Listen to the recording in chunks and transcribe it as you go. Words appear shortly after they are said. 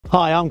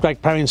Hi, I'm Greg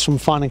Perrins from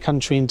Fine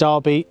Country in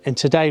Derby, and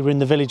today we're in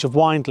the village of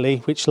Windley,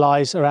 which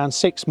lies around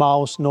 6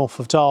 miles north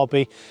of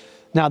Derby.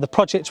 Now, the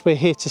project we're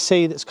here to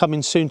see that's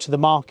coming soon to the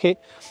market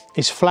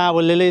is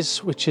𝗚𝗲𝗴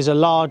𝗣𝗲𝗏, which is a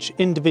large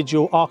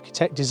individual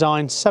architect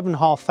designed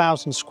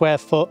 7,500 square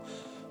foot,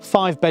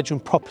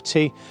 5-bedroom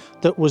property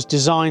that was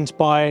designed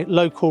by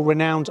local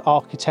renowned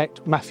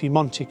architect Matthew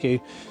Montague.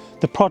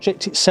 The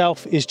project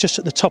itself is just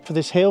at the top of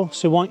this hill,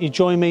 so why don't you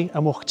join me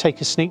and we'll take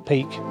a sneak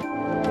peek.